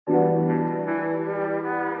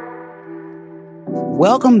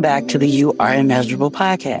Welcome back to the You Are Immeasurable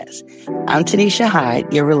podcast. I'm Tanisha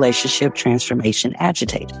Hyde, your relationship transformation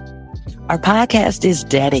agitator. Our podcast is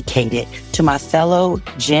dedicated to my fellow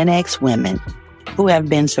Gen X women who have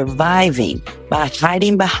been surviving by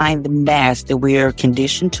hiding behind the mask that we are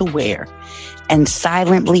conditioned to wear and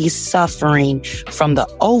silently suffering from the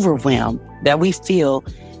overwhelm that we feel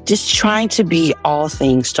just trying to be all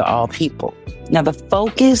things to all people. Now, the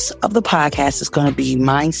focus of the podcast is going to be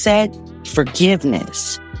mindset,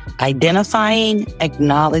 forgiveness, identifying,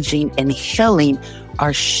 acknowledging, and healing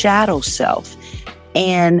our shadow self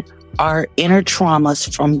and our inner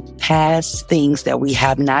traumas from past things that we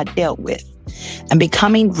have not dealt with, and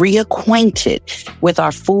becoming reacquainted with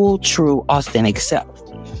our full, true, authentic self.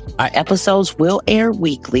 Our episodes will air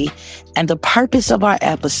weekly, and the purpose of our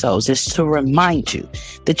episodes is to remind you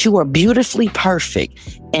that you are beautifully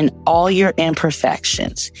perfect in all your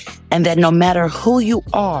imperfections, and that no matter who you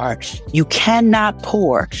are, you cannot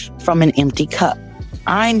pour from an empty cup.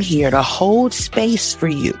 I'm here to hold space for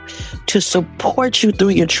you, to support you through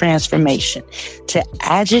your transformation, to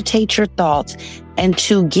agitate your thoughts, and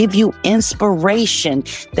to give you inspiration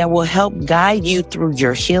that will help guide you through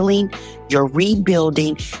your healing, your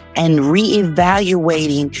rebuilding, and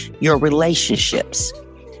reevaluating your relationships.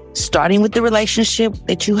 Starting with the relationship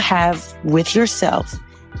that you have with yourself,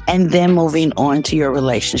 and then moving on to your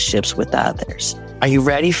relationships with others. Are you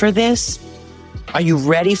ready for this? Are you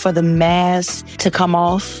ready for the mask to come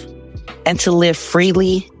off and to live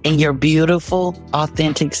freely in your beautiful,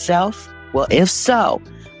 authentic self? Well, if so,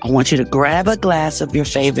 I want you to grab a glass of your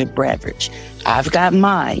favorite beverage. I've got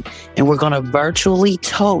mine, and we're going to virtually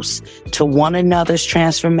toast to one another's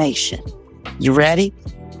transformation. You ready?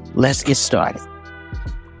 Let's get started.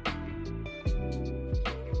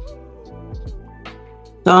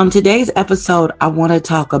 So on today's episode, I want to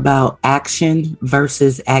talk about action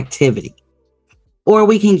versus activity. Or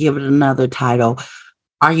we can give it another title.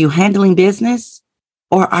 Are you handling business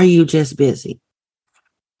or are you just busy?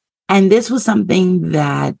 And this was something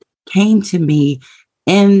that came to me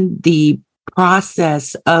in the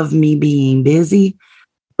process of me being busy,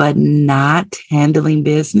 but not handling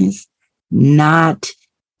business, not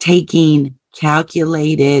taking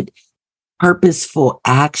calculated, purposeful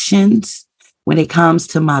actions when it comes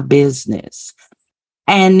to my business.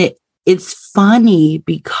 And it's funny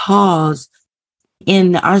because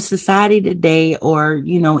in our society today, or,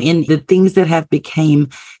 in the things that have become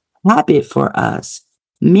habit for us,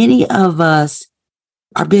 many of us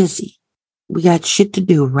are busy. We got shit to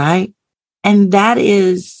do, right? And that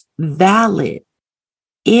is valid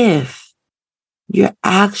if you're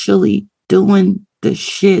actually doing the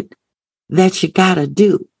shit that you gotta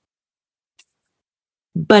do.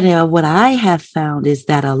 But what I have found is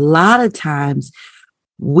that a lot of times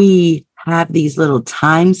we have these little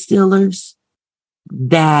time stealers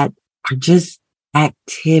that are just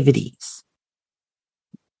activities.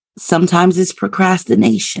 Sometimes it's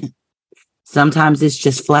procrastination. Sometimes it's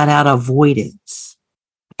just flat out avoidance.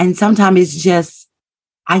 And sometimes it's just,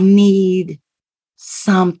 I need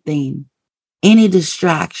something, any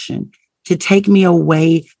distraction to take me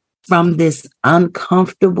away from this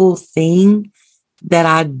uncomfortable thing that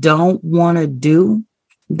I don't want to do,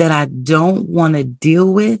 that I don't want to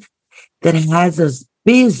deal with, that has us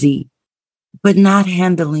busy, but not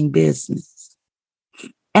handling business.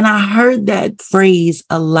 And I heard that phrase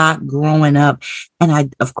a lot growing up.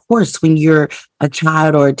 And of course, when you're a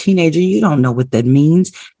child or a teenager, you don't know what that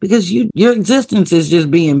means because your existence is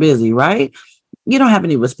just being busy, right? You don't have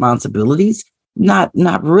any responsibilities. Not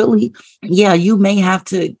really. Yeah, you may have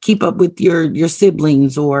to keep up with your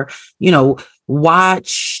siblings or,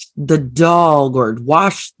 watch the dog or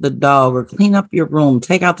wash the dog or clean up your room,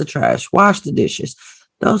 take out the trash, wash the dishes,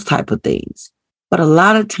 those type of things. But a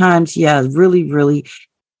lot of times, yeah, really, really,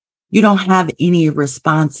 you don't have any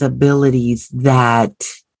responsibilities that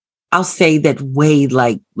I'll say that weigh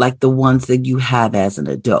like the ones that you have as an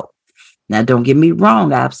adult. Now, don't get me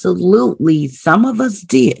wrong. Absolutely. Some of us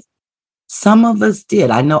did. Some of us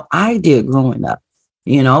did. I know I did growing up.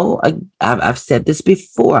 I've said this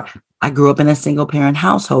before. I grew up in a single parent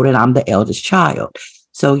household and I'm the eldest child.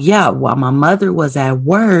 So yeah, while my mother was at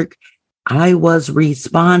work, I was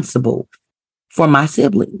responsible for my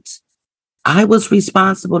siblings. I was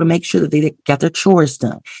responsible to make sure that they got their chores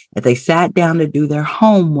done, that they sat down to do their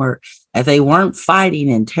homework, that they weren't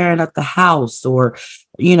fighting and tearing up the house or,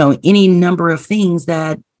 any number of things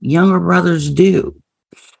that younger brothers do.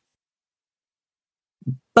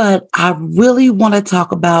 But I really want to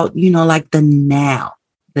talk about, like the now,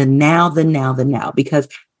 because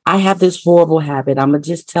I have this horrible habit. I'm going to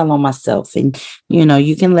just tell on myself and,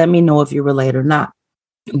 you can let me know if you relate or not.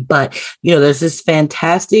 But, there's this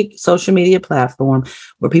fantastic social media platform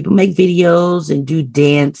where people make videos and do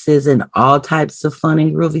dances and all types of fun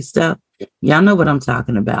and groovy stuff. Y'all know what I'm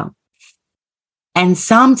talking about. And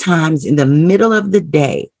sometimes in the middle of the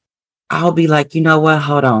day, I'll be like, you know what?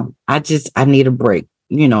 Hold on. I need a break.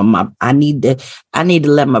 I need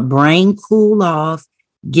to let my brain cool off,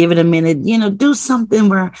 give it a minute, do something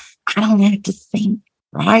where I don't have to think,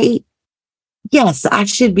 right? Yes, I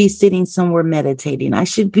should be sitting somewhere meditating. I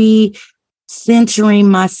should be centering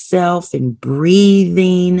myself and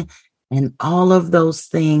breathing and all of those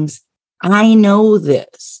things. I know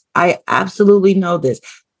this. I absolutely know this.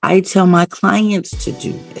 I tell my clients to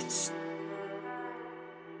do this.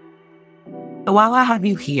 So while I have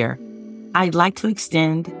you here, I'd like to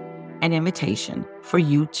extend an invitation for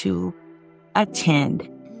you to attend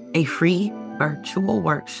a free virtual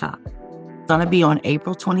workshop. It's going to be on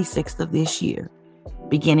April 26th of this year,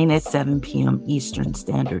 beginning at 7 p.m. Eastern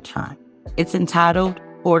Standard Time. It's entitled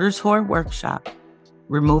Hoarder's Hoard Workshop,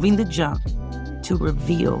 Removing the Junk to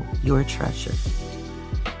Reveal Your Treasure.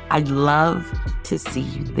 I'd love to see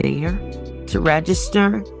you there. To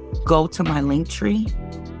register, go to my Linktree.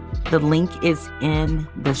 The link is in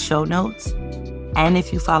the show notes. And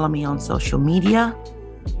if you follow me on social media,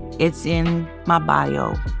 it's in my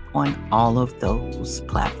bio on all of those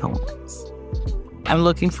platforms. I'm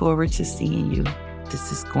looking forward to seeing you.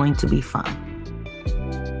 This is going to be fun.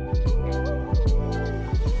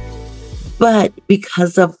 But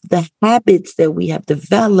because of the habits that we have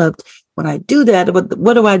developed, when I do that,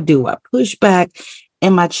 what do? I push back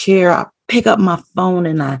in my chair, I pick up my phone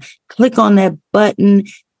and I click on that button,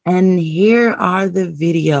 and here are the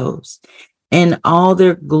videos and all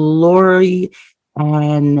their glory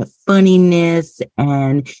and funniness.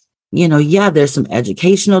 And, there's some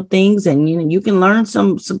educational things, and, you can learn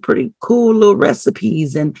some pretty cool little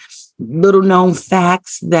recipes and little known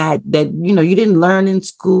facts that you didn't learn in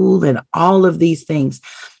school, and all of these things.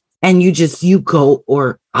 And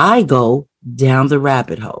I go down the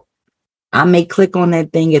rabbit hole. I may click on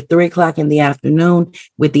that thing at 3:00 in the afternoon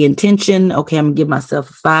with the intention, okay, I'm gonna give myself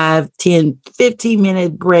a 5, 10,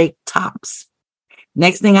 15-minute break tops.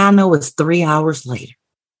 Next thing I know, it's 3 hours later,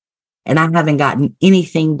 and I haven't gotten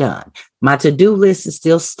anything done. My to-do list is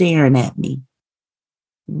still staring at me,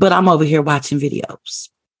 but I'm over here watching videos.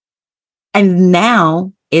 And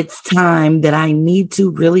now it's time that I need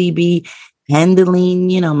to really be handling,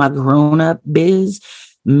 my grown-up biz,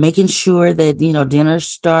 making sure that, dinner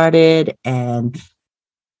started, and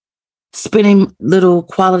spending little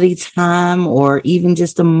quality time or even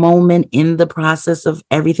just a moment in the process of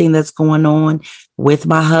everything that's going on with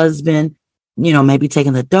my husband, maybe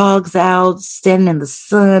taking the dogs out, standing in the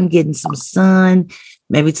sun, getting some sun,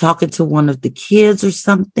 maybe talking to one of the kids or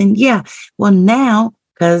something. Yeah. Well, now,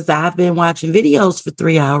 because I've been watching videos for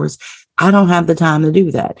 3 hours, I don't have the time to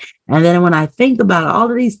do that. And then when I think about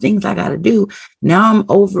all of these things I got to do, now I'm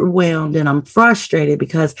overwhelmed and I'm frustrated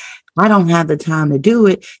because I don't have the time to do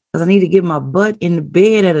it, because I need to get my butt in the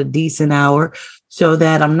bed at a decent hour so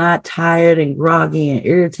that I'm not tired and groggy and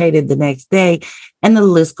irritated the next day. And the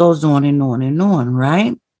list goes on and on and on,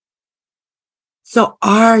 right? So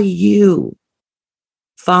are you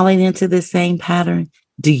falling into the same pattern?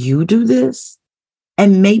 Do you do this?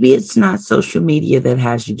 And maybe it's not social media that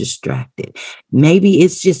has you distracted. Maybe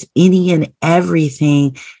it's just any and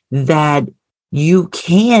everything that you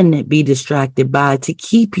can be distracted by to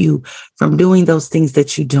keep you from doing those things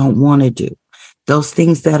that you don't want to do, those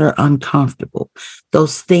things that are uncomfortable,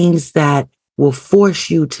 those things that will force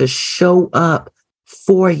you to show up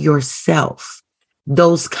for yourself,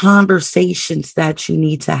 those conversations that you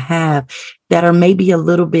need to have that are maybe a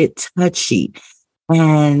little bit touchy.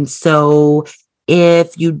 And so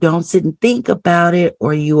if you don't sit and think about it,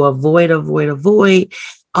 or you avoid,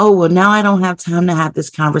 oh, well, now I don't have time to have this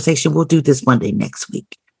conversation. We'll do this one day next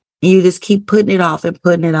week. And you just keep putting it off and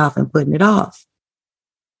putting it off and putting it off.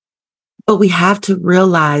 But we have to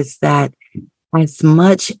realize that as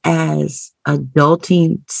much as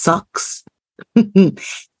adulting sucks,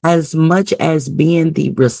 as much as being the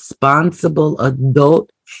responsible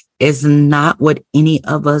adult is not what any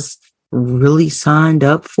of us really signed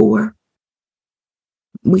up for,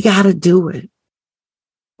 we got to do it.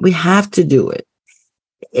 We have to do it,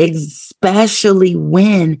 especially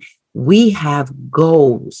when we have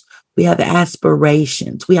goals, we have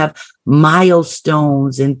aspirations, we have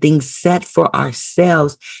milestones and things set for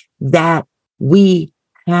ourselves that we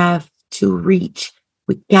have to reach.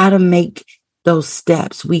 We got to make those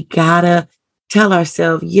steps. We got to tell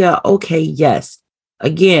ourselves, yeah, okay, yes.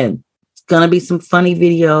 Again, it's going to be some funny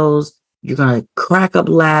videos. You're going to crack up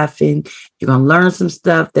laughing. You're going to learn some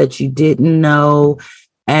stuff that you didn't know.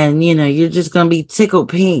 and, you're just going to be tickled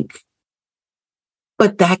pink.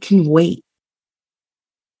 But that can wait.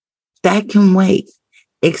 That can wait,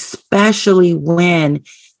 especially when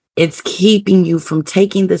it's keeping you from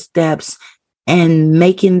taking the steps and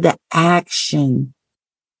making the action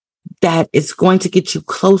that is going to get you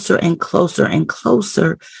closer and closer and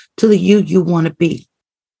closer to the you want to be.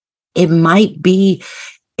 It might be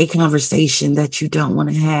a conversation that you don't want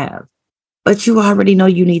to have, but you already know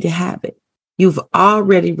you need to have it. You've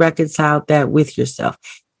already reconciled that with yourself.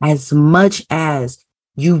 As much as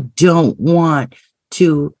you don't want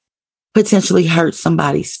to potentially hurt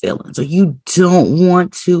somebody's feelings, or you don't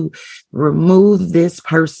want to remove this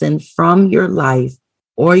person from your life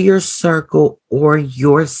or your circle or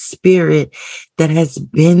your spirit that has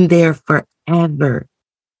been there forever.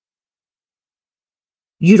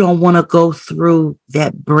 You don't want to go through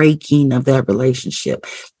that breaking of that relationship.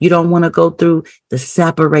 You don't want to go through the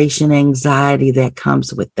separation anxiety that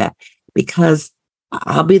comes with that, because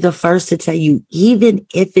I'll be the first to tell you, even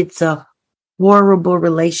if it's a horrible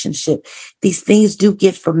relationship, these things do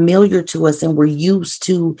get familiar to us, and we're used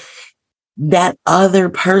to that other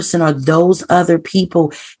person or those other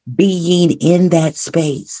people being in that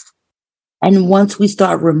space. And once we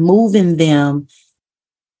start removing them,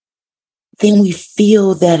 then we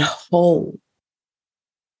feel that hole.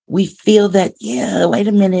 We feel that, yeah, wait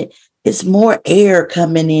a minute, it's more air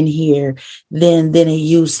coming in here than it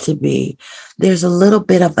used to be. There's a little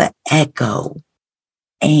bit of an echo.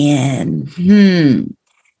 And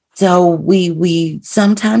so we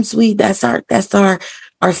sometimes that's our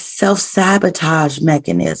self-sabotage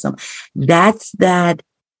mechanism. That's that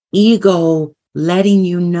ego letting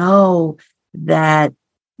you know that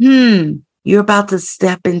you're about to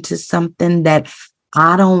step into something that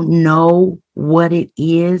I don't know what it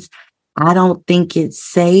is. I don't think it's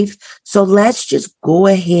safe. So let's just go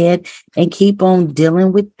ahead and keep on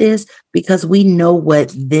dealing with this, because we know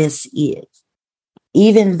what this is.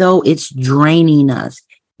 Even though it's draining us,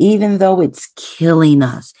 even though it's killing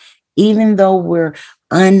us, even though we're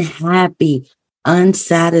unhappy,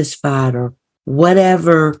 unsatisfied, or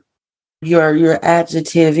whatever your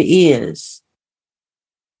adjective is,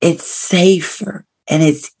 it's safer and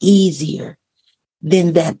it's easier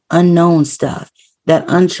than that unknown stuff, that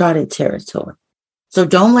uncharted territory. So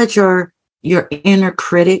don't let your inner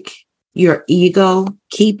critic, your ego,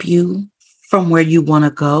 keep you from where you want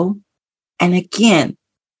to go. And again,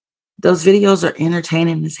 those videos are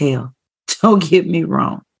entertaining as hell. Don't get me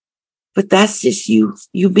wrong. But that's just you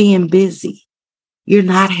being busy. You're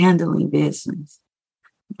not handling business.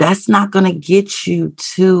 That's not going to get you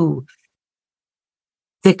to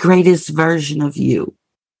the greatest version of you.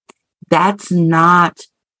 That's not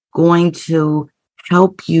going to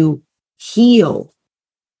help you heal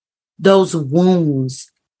those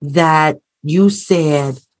wounds that you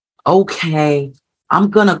said, okay, I'm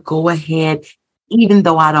going to go ahead, even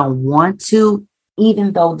though I don't want to,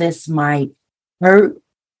 even though this might hurt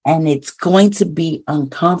and it's going to be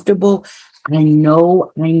uncomfortable. I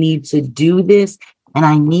know I need to do this, and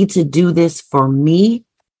I need to do this for me.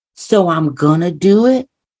 So I'm going to do it.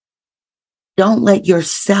 Don't let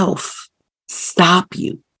yourself stop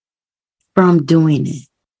you from doing it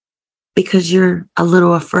because you're a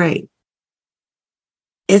little afraid.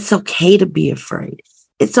 It's okay to be afraid.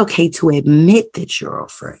 It's okay to admit that you're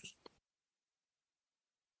afraid.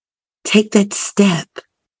 Take that step,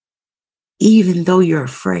 even though you're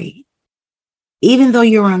afraid, even though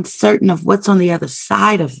you're uncertain of what's on the other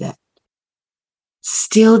side of that.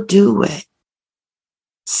 Still do it.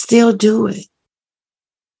 Still do it.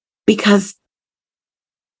 Because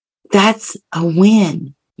that's a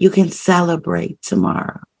win you can celebrate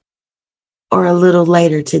tomorrow or a little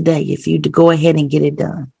later today if you go ahead and get it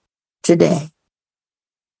done today.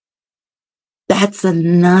 That's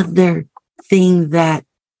another thing that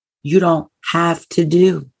you don't have to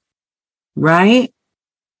do, right?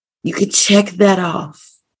 You could check that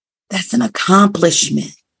off. That's an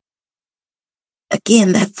accomplishment.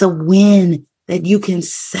 Again, that's a win that you can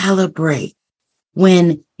celebrate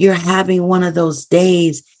when you're having one of those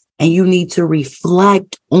days and you need to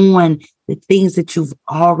reflect on the things that you've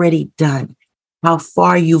already done, how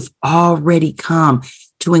far you've already come,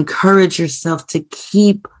 to encourage yourself to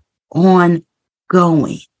keep on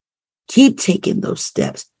going. Keep taking those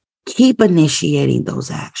steps. Keep initiating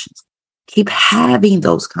those actions. Keep having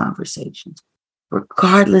those conversations,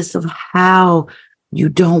 regardless of how you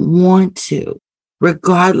don't want to,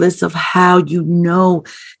 regardless of how you know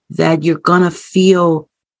that you're going to feel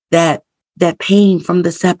that pain from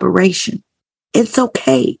the separation. It's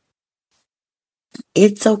okay.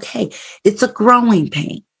 It's okay. It's a growing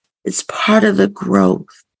pain. It's part of the growth.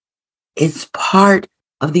 It's part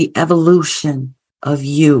of the evolution of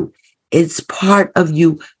you. It's part of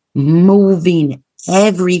you moving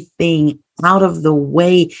everything out of the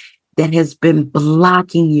way that has been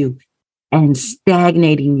blocking you and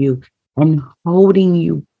stagnating you and holding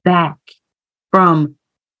you back from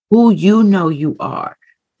who you know you are,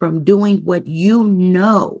 from doing what you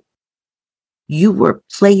know you were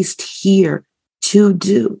placed here to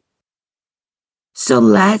do. So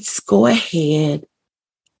let's go ahead,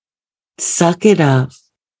 suck it up,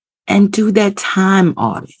 and do that time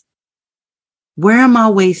audit. Where am I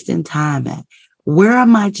wasting time at? Where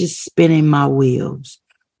am I just spinning my wheels?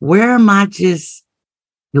 Where am I just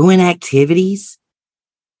doing activities,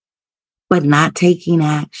 but not taking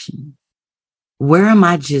action? Where am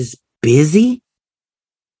I just busy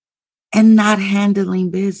and not handling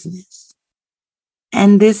business?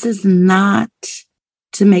 And this is not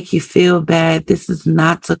to make you feel bad. This is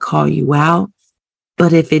not to call you out.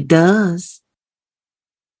 But if it does,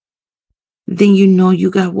 then you know you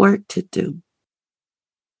got work to do.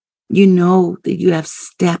 You know that you have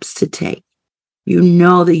steps to take. You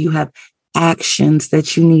know that you have actions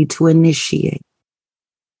that you need to initiate.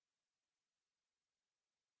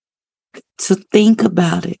 So think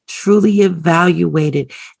about it, truly evaluate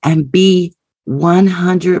it, and be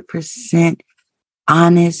 100%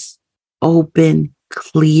 honest, open,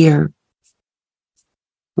 clear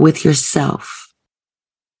with yourself.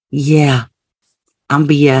 Yeah, I'm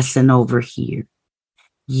BSing over here.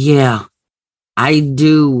 Yeah, I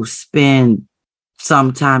do spend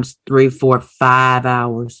sometimes 3, 4, 5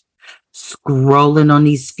 hours scrolling on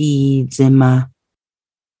these feeds in my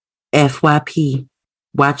FYP,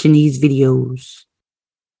 watching these videos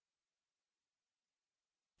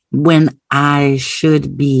when I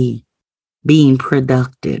should be being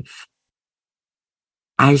productive.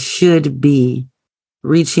 I should be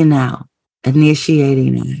reaching out,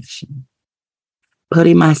 initiating action,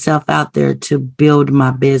 putting myself out there to build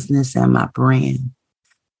my business and my brand.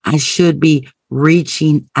 I should be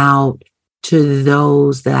reaching out to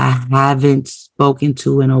those that I haven't spoken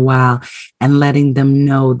to in a while and letting them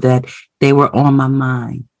know that they were on my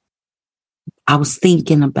mind. I was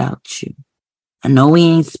thinking about you. I know we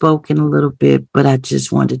ain't spoken a little bit, but I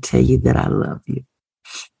just wanted to tell you that I love you.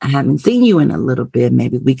 I haven't seen you in a little bit.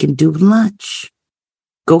 Maybe we can do lunch.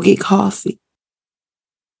 Go get coffee.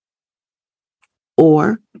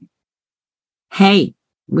 Or, hey,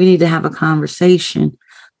 we need to have a conversation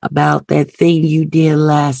about that thing you did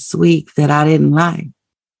last week that I didn't like.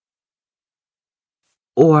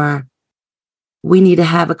 Or we need to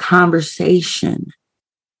have a conversation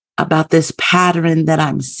about this pattern that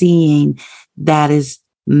I'm seeing that is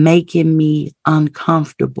making me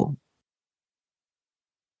uncomfortable.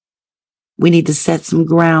 We need to set some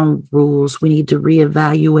ground rules. We need to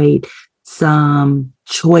reevaluate some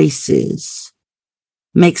choices,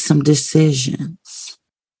 make some decisions,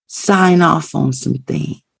 sign off on some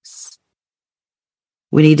things.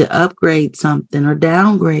 We need to upgrade something or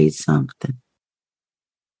downgrade something.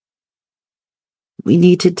 We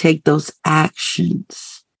need to take those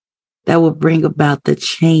actions that will bring about the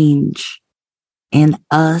change in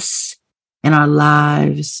us, in our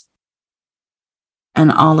lives,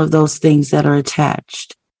 and all of those things that are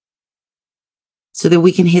attached so that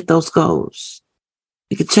we can hit those goals.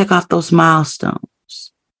 We can check off those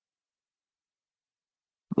milestones.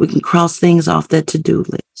 We can cross things off that to-do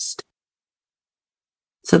list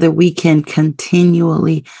so that we can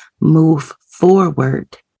continually move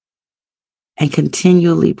forward and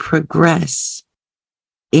continually progress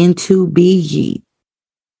into be ye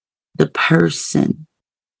the person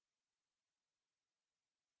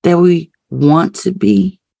that we want to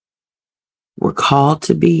be, we're called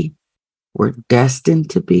to be, we're destined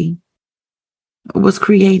to be, was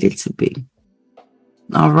created to be.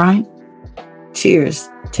 All right? Cheers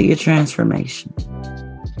to your transformation.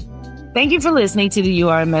 Thank you for listening to the You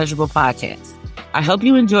Are Immeasurable podcast. I hope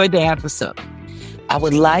you enjoyed the episode. I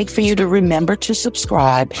would like for you to remember to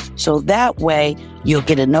subscribe so that way you'll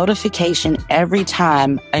get a notification every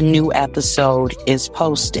time a new episode is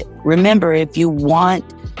posted. Remember, if you want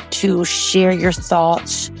to share your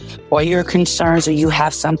thoughts or your concerns, or you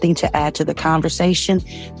have something to add to the conversation,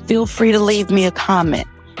 feel free to leave me a comment.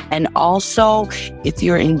 And also, if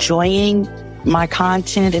you're enjoying my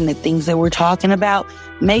content and the things that we're talking about,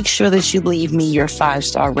 make sure that you leave me your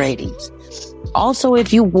 5-star ratings. Also,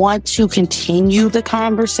 if you want to continue the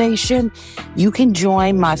conversation, you can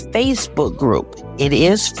join my Facebook group. It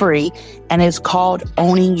is free and it's called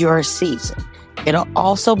Owning Your Season. It'll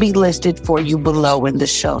also be listed for you below in the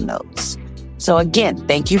show notes. So again,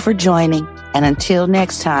 thank you for joining. And until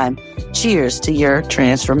next time, cheers to your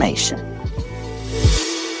transformation.